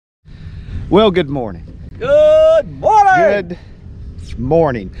Well, good morning. Good morning. Good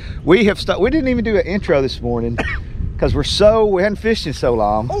morning. We didn't even do an intro this morning because we hadn't fished in so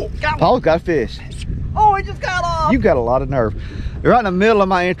long. Oh, got one. Paul's got a fish. Oh, he just got off. You've got a lot of nerve. You're right in the middle of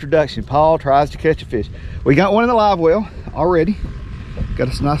my introduction. Paul tries to catch a fish. We got one in the live well already. Got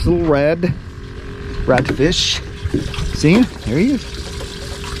us a nice little rad to fish. See him? There he is.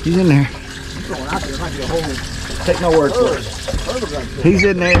 He's in there. He's going out there. Might be a whole Take my word for it. He's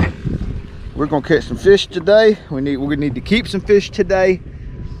in there. We're gonna catch some fish today. We need to keep some fish today.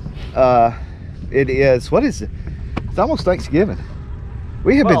 It is, what is it? It's almost Thanksgiving.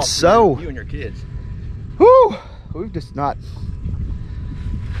 We have been so. You and your kids. Whoo! We've just not.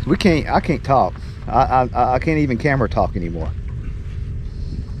 I can't talk. I can't even camera talk anymore.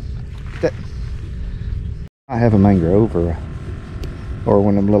 I have a mangrove or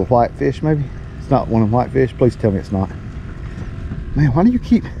one of them little white fish maybe. It's not one of them white fish. Please tell me it's not. Man, why do you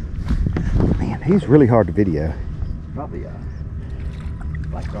keep? Man, he's really hard to video. Probably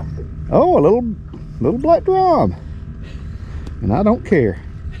black drum. Oh, a little black drum. And I don't care.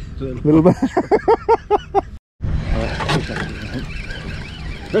 Little bit.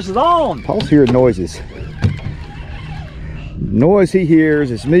 This is on. Paul's hearing noises. Noise he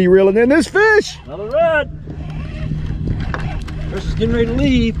hears is me reeling in this fish. Another red. Chris is getting ready to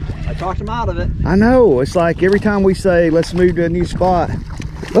leave. I talked him out of it. I know. It's like every time we say, let's move to a new spot.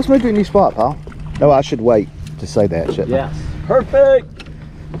 Let's move to a new spot, Paul. No, I should wait to say that, shouldn't I? Yes. Perfect.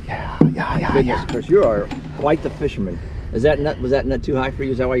 Yeah. Chris, you are quite the fisherman. Was that net too high for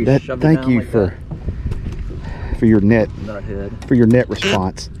you? Is that why you shoved it down? Thank you like for your net. Nuthead. For your net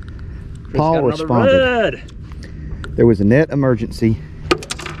response. Chris Paul responded. Red. There was a net emergency.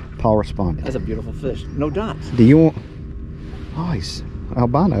 Paul responded. That's a beautiful fish. No dots. Do you want? Oh, he's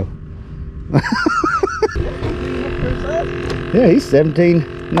albino. Yeah, he's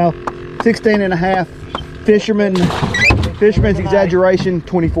 17. No, 16 and a half. Fisherman's exaggeration,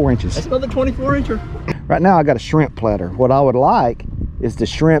 24 inches. That's another 24 incher. Right now I got a shrimp platter. What I would like is the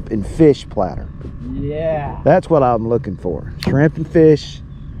shrimp and fish platter. Yeah. That's what I'm looking for. Shrimp and fish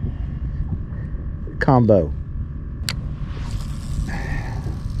combo.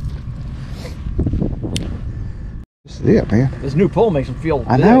 This is it, man. This new pole makes him feel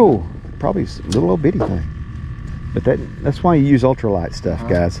I big. know. Probably a little old bitty thing. But that's why you use ultralight stuff,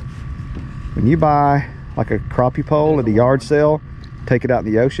 guys. When you buy like a crappie pole at a yard sale, take it out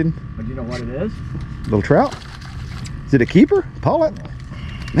in the ocean. But you know what it is? Little trout. Is it a keeper? Paul it.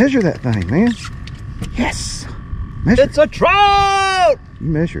 Measure that thing, man. Yes. Measure. It's a trout! You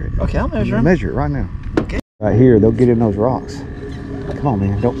measure it. Okay, I'll measure him. Measure it right now. Okay. Right here, they'll get in those rocks. Come on,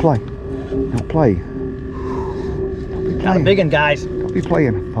 man. Don't play. Don't play. Don't be Got a playing. big one, guys. Don't be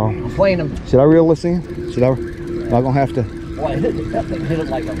playing, Paul. I'm playing him. Should I reel this in? Should I? Am I gonna have to? Well, that thing hit it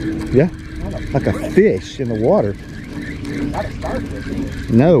like a... Yeah. Like a fish in the water. Not a starfish.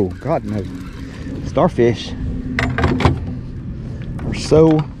 No, God no. Starfish are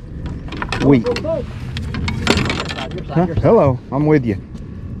so weak. Huh? Hello, I'm with you.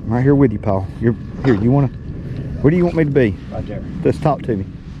 I'm right here with you, Paul. You're here. You wanna? Where do you want me to be? Right there. Just talk to me.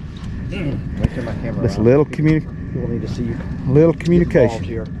 Make sure my camera. This little You'll need to see you. little communication.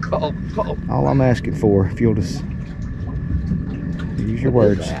 Here. All I'm asking for, if you'll just use your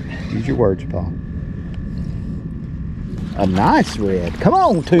words. Use your words, Paul. A nice red. Come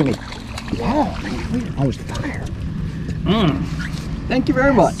on to me. Oh, man, we're on fire. Thank you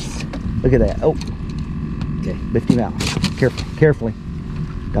very much. Look at that. Oh. Okay. Lift him out. Carefully.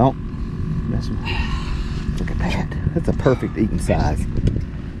 Don't mess with me. Look at that. That's a perfect eating size.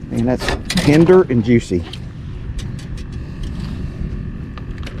 Man, that's tender and juicy.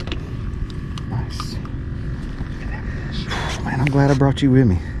 Nice. Man, I'm glad I brought you with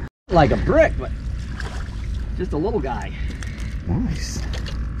me. Like a brick, but just a little guy. Nice.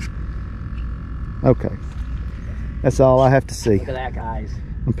 Okay. That's all I have to see. Look at that, guys.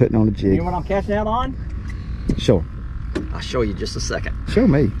 I'm putting on a You jig. know what I'm catching out on? Sure. I'll show you just a second. Show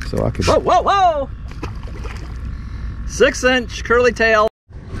me so I can. Whoa! 6-inch curly tail.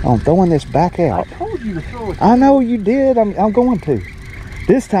 I'm throwing this back out. I told you to throw it. I know you did. I'm going to.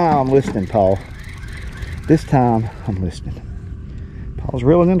 This time I'm listening, Paul. This time I'm listening. Paul's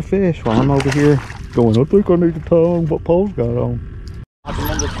reeling in the fish while I'm over here going, I think I need to tell him what Paul's got on.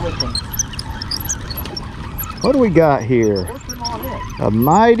 What do we got here? A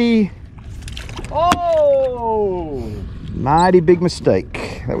mighty big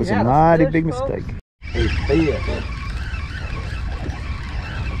mistake. That was a mighty big mistake. He's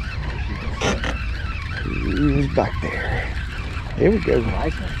back there. Here we go.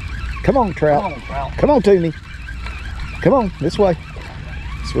 Nice one. Come on, trout. Come on, trout. Come on to me. Come on, this way.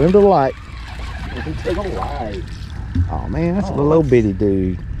 Swim to the light. Take a light. Oh man, that's a little bitty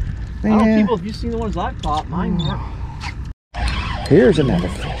dude. Man. I don't know, people, if you've seen the ones I've caught, mine weren't. Here's another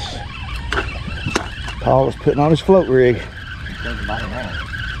fish. Paul is putting on his float rig.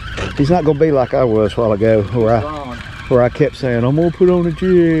 He's not gonna be like I was a while ago, where I kept saying, I'm gonna put on a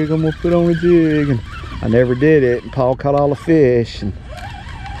jig, I'm gonna put on a jig, and I never did it. And Paul caught all the fish, and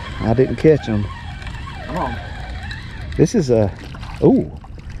I didn't catch them. Come on. This is a, ooh,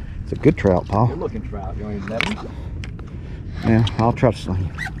 it's a good trout, Paul. Good looking trout. You want to use that? Yeah, I'll try to sling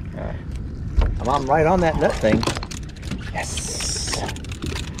it. All right. I'm right on that nut thing. Yes.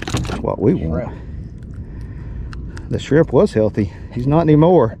 That's what we want. The shrimp was healthy. He's not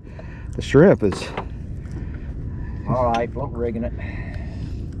anymore. The shrimp is. All right, float rigging it.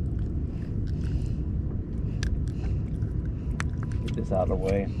 Get this out of the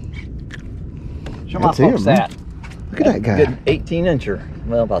way. Show my folks that. Look at that guy. Good 18 incher.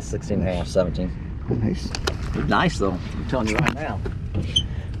 Well, about 16 and a half, 17. Nice. He's nice though. I'm telling you right now.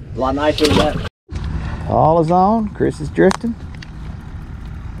 A lot nicer than that. All is on. Chris is drifting.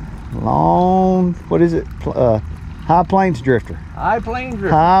 Long, what is it? High Plains Drifter. High Plains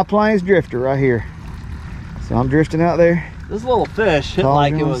Drifter. High Plains Drifter right here. So I'm drifting out there. This little fish hit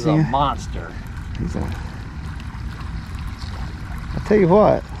like it was a monster. I'll tell you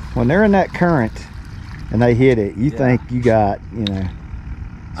what, when they're in that current and they hit it, you think you got, you know,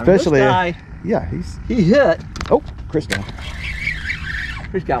 especially, I mean, this guy, yeah, he hit. Oh, Chris down.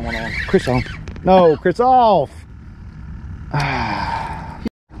 Chris got one on. Chris on. No, Chris off.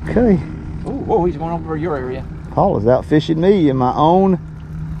 Okay. Oh, whoa, he's going over your area. Paul is out fishing me in my own,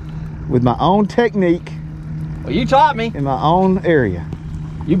 with my own technique. Well, you taught me. In my own area.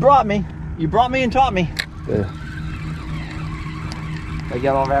 You brought me. You brought me and taught me. They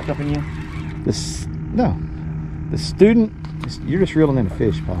got all wrapped up in you? No. The student, you're just reeling in a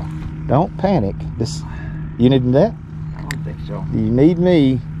fish, Paul. Don't panic. You need that? I don't think so. You need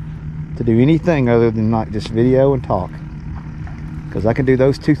me to do anything other than like just video and talk. Because I can do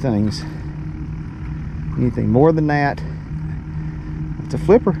those two things. Anything more than that, it's a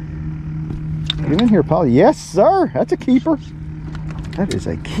flipper. Get in here, Paul. Yes, sir. That's a keeper. That is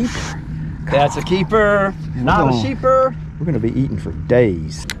a keeper. That's a keeper, not a sheeper. We're going to be eating for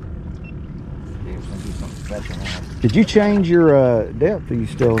days. Did you change your depth? Are you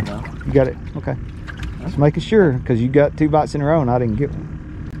still? No. You got it? Okay. Just making sure, because you got 2 bites in a row and I didn't get one.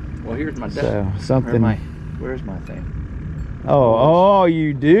 Well, here's my depth. So something. Where's my thing? Oh,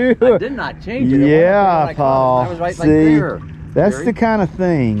 you do? I did not change it. Yeah, Paul. I was right. See, like there. That's the kind of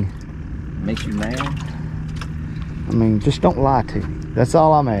thing. Makes you mad? I mean, just don't lie to me. That's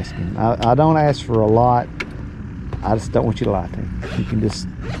all I'm asking. I don't ask for a lot. I just don't want you to lie to me. You can just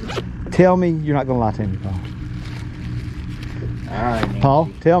tell me you're not going to lie to me, Paul. All right, Nancy. Paul,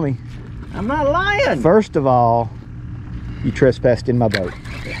 tell me. I'm not lying. First of all, you trespassed in my boat.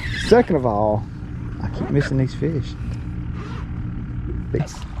 Second of all, I keep missing these fish.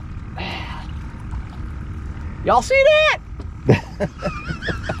 Y'all see that?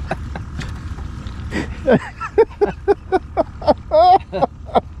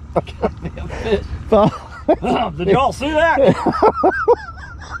 Goddamn fish. Did y'all see that?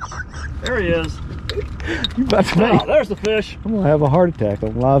 There he is. You about to Oh, there's the fish. I'm gonna have a heart attack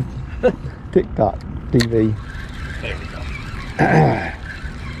on live TikTok TV. There we go.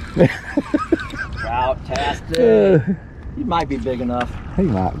 Trout-tastic. He might be big enough. He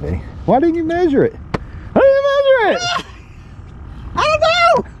might be. Why didn't you measure it? Why didn't you measure it? I don't know.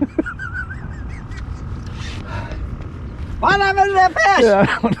 Why not measure that fish? Yeah,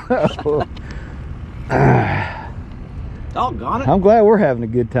 I don't know. Doggone it. I'm glad we're having a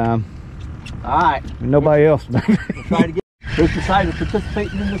good time. All right. Nobody else. We'll try to get. Who's decided to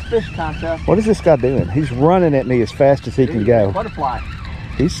participate in this fish contest? What is this guy doing? He's running at me as fast as he can go. Butterfly.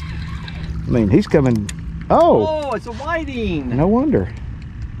 He's coming. Oh, it's a whiting. No wonder.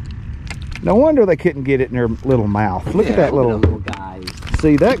 No wonder they couldn't get it in their little mouth. Look at that little guy.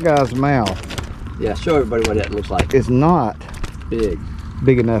 See, that guy's mouth. Yeah, show everybody what that looks like. It's not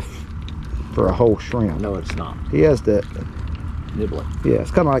big enough for a whole shrimp. No, it's not. He has to nibble it. Yeah,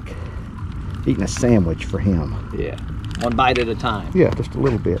 it's kind of like eating a sandwich for him. Yeah, one bite at a time. Yeah, just a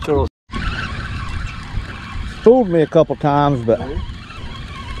little bit. Sure. Fooled me a couple times, but a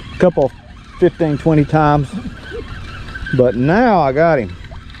couple 15, 20 times. But now I got him.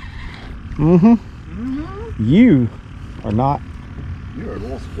 You are not. You're a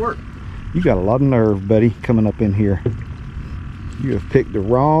little squirt. You got a lot of nerve, buddy, coming up in here. You have picked the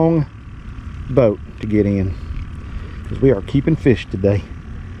wrong boat to get in, because we are keeping fish today.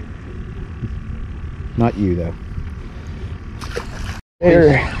 Not you though.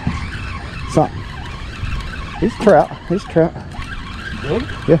 There, something. He's trout. He's trout. Good?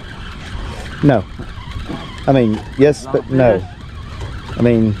 Yeah. No. I mean, yes, but no. I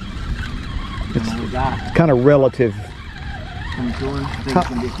mean, it's kind of relative.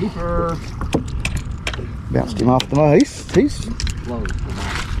 Bounced him off the mouth. He's.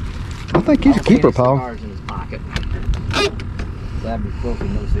 I think he's a keeper, Paul. Cigars in his pocket. That'd be close to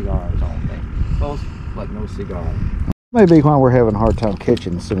no cigars, I don't think. Close, but no cigar. Maybe why we're having a hard time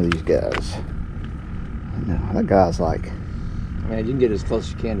catching some of these guys. No, that guy's like. Man, you can get as close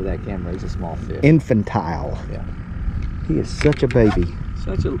as you can to that camera. He's a small fish. Infantile. Yeah. He is such a baby.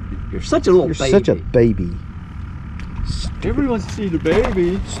 You're such a little baby. You're such a baby. Everybody wants to see the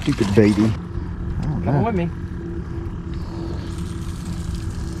baby. Stupid baby. Come with me.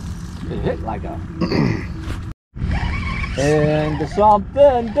 It hit like a. And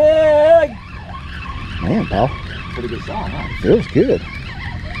something big. Man, Paul. Pretty good song, huh? Feels good.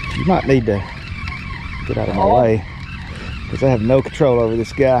 You might need to get out of my way, because I have no control over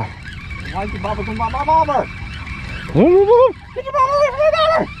this guy. Why is your bobber from my bobber? Get your bobber away from my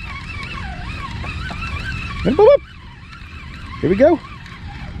bobber! Here we go.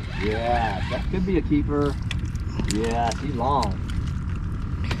 Yeah, that could be a keeper. Yeah, he's long.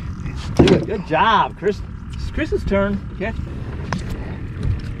 Good job, Chris. It's Chris's turn. Catch.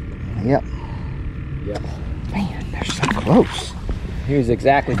 Yep. Yep. Man, they're so close. He was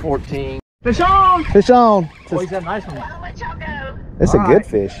exactly 14. Fish on! Fish on! Oh, he's a nice one. I'll let y'all go. That's a good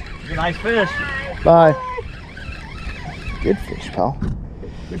fish. It's a nice fish. Bye. Good fish, Paul.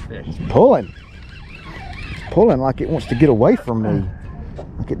 Good fish. It's pulling. It's pulling like it wants to get away from me.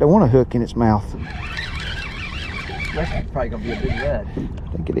 Like it don't want to hook in its mouth. That's probably gonna be a big red.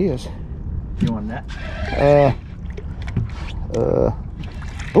 I think it is. You want that?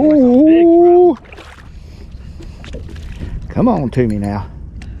 Ooh. Come on to me now.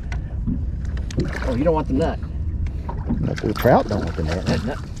 Oh, you don't want the nut. The trout don't want the net. That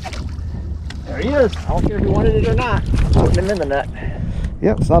nut. There he is. I don't care if you wanted it or not. Putting him in the nut.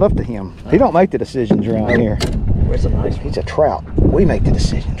 Yep, it's not up to him. He don't make the decisions around here. Where's the nice one? He's a trout. We make the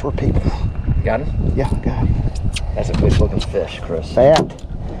decisions. We're people. Got him? Yeah, got him. That's a good looking fish, Chris. Fat.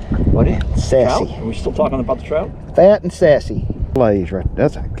 What is Sassy. Trout? Are we still talking about the trout? Fat and sassy. Blaze right.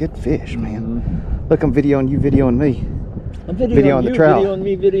 That's a good fish, man. Look, I'm videoing you, videoing me. I'm videoing the trout. Videoing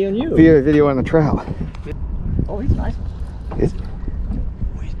me, videoing you. Videoing the trout. Oh, he's nice. Is,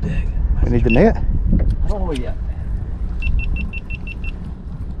 Oh, he's big. we need the net? I don't know yet.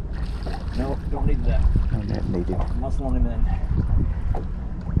 No, don't need that. No net needed. Muscling him in.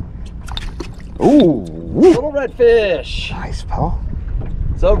 Ooh. Little red fish. Nice, Paul.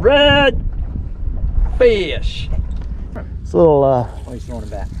 It's a red fish. It's a little, Oh, he's throwing it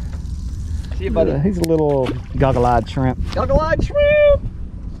back. See you, buddy. he's a little goggle-eyed shrimp. Goggle-eyed shrimp.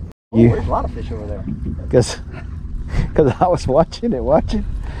 Oh, You- there's a lot of fish over there. Because I was watching, and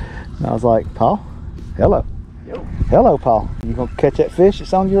I was like, Paul, hello. Yo. Hello, Paul. You gonna catch that fish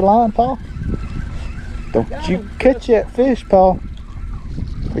that's on your line, Paul? Don't you catch that fish, Paul.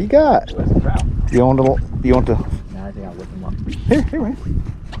 What you got? Where's the trout? You want to, Nah, I think I'll whip him up. here, man.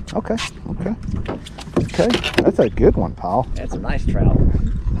 Okay. That's a good one, Paul. That's a nice trout. Man,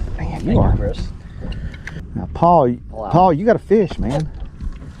 Thank you are. Chris. Now, Paul, Wow. Paul, you got a fish, man.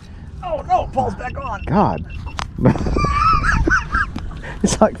 Oh no, Paul's back on. God.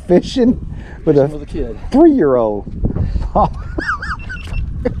 It's like fishing with With a a kid. 3-year-old. Whoa.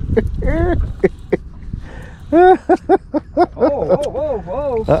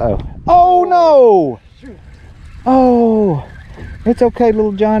 Uh-oh. Oh, no! Shoot. Oh, it's okay,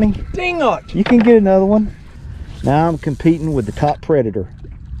 little Johnny. Ding it. You can get another one. Now I'm competing with the top predator,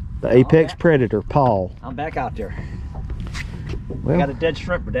 the apex predator, Paul. I'm back out there. Well, I got a dead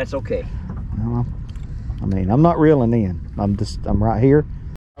shrimp, but that's okay. well, I mean, I'm not reeling in. I'm right here.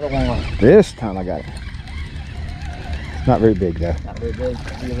 Another one. This time I got it. It's not very big though. Not very big.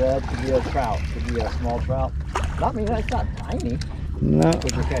 Could be a red, could be a trout, could be a small trout. I mean, that's not tiny, No.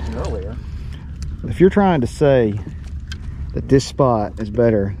 which you're catching earlier. If you're trying to say that this spot is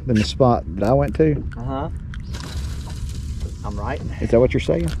better than the spot that I went to, Uh-huh. I'm right. is that what you're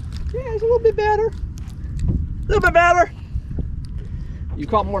saying? Yeah, it's a little bit better. A little bit better. You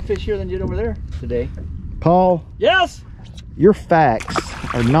caught more fish here than you did over there today. Paul, Yes. your facts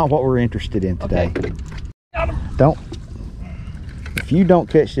are not what we're interested in today. Okay. Got him. Don't. If you don't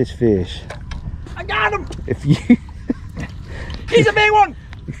catch this fish, I got him. if you He's a big one.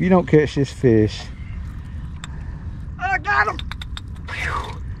 if you don't catch this fish, I got him.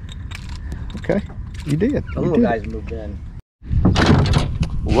 okay, you did. The You little did. guys moved in.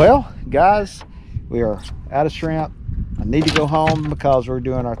 Well, guys, we are out of shrimp. I need to go home because we're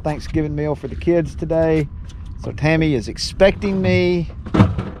doing our Thanksgiving meal for the kids today. So Tammy is expecting me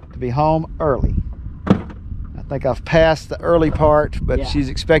to be home early. I think I've passed the early part, but Yeah. she's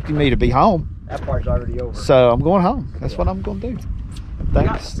expecting me to be home. That part's already over. So I'm going home. That's what I'm going to do.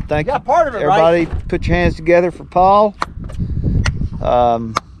 Thanks. Thank you. got part of it, everybody. right? Put your hands together for Paul.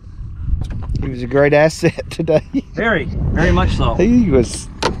 He was a great asset today. Very much so. He was.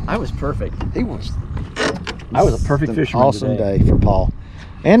 I was perfect. He was. I was a perfect an fisherman awesome today. day for Paul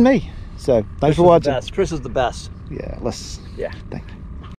and me. So thanks for watching. Chris is the best. Yeah, let's. Yeah. Thank you.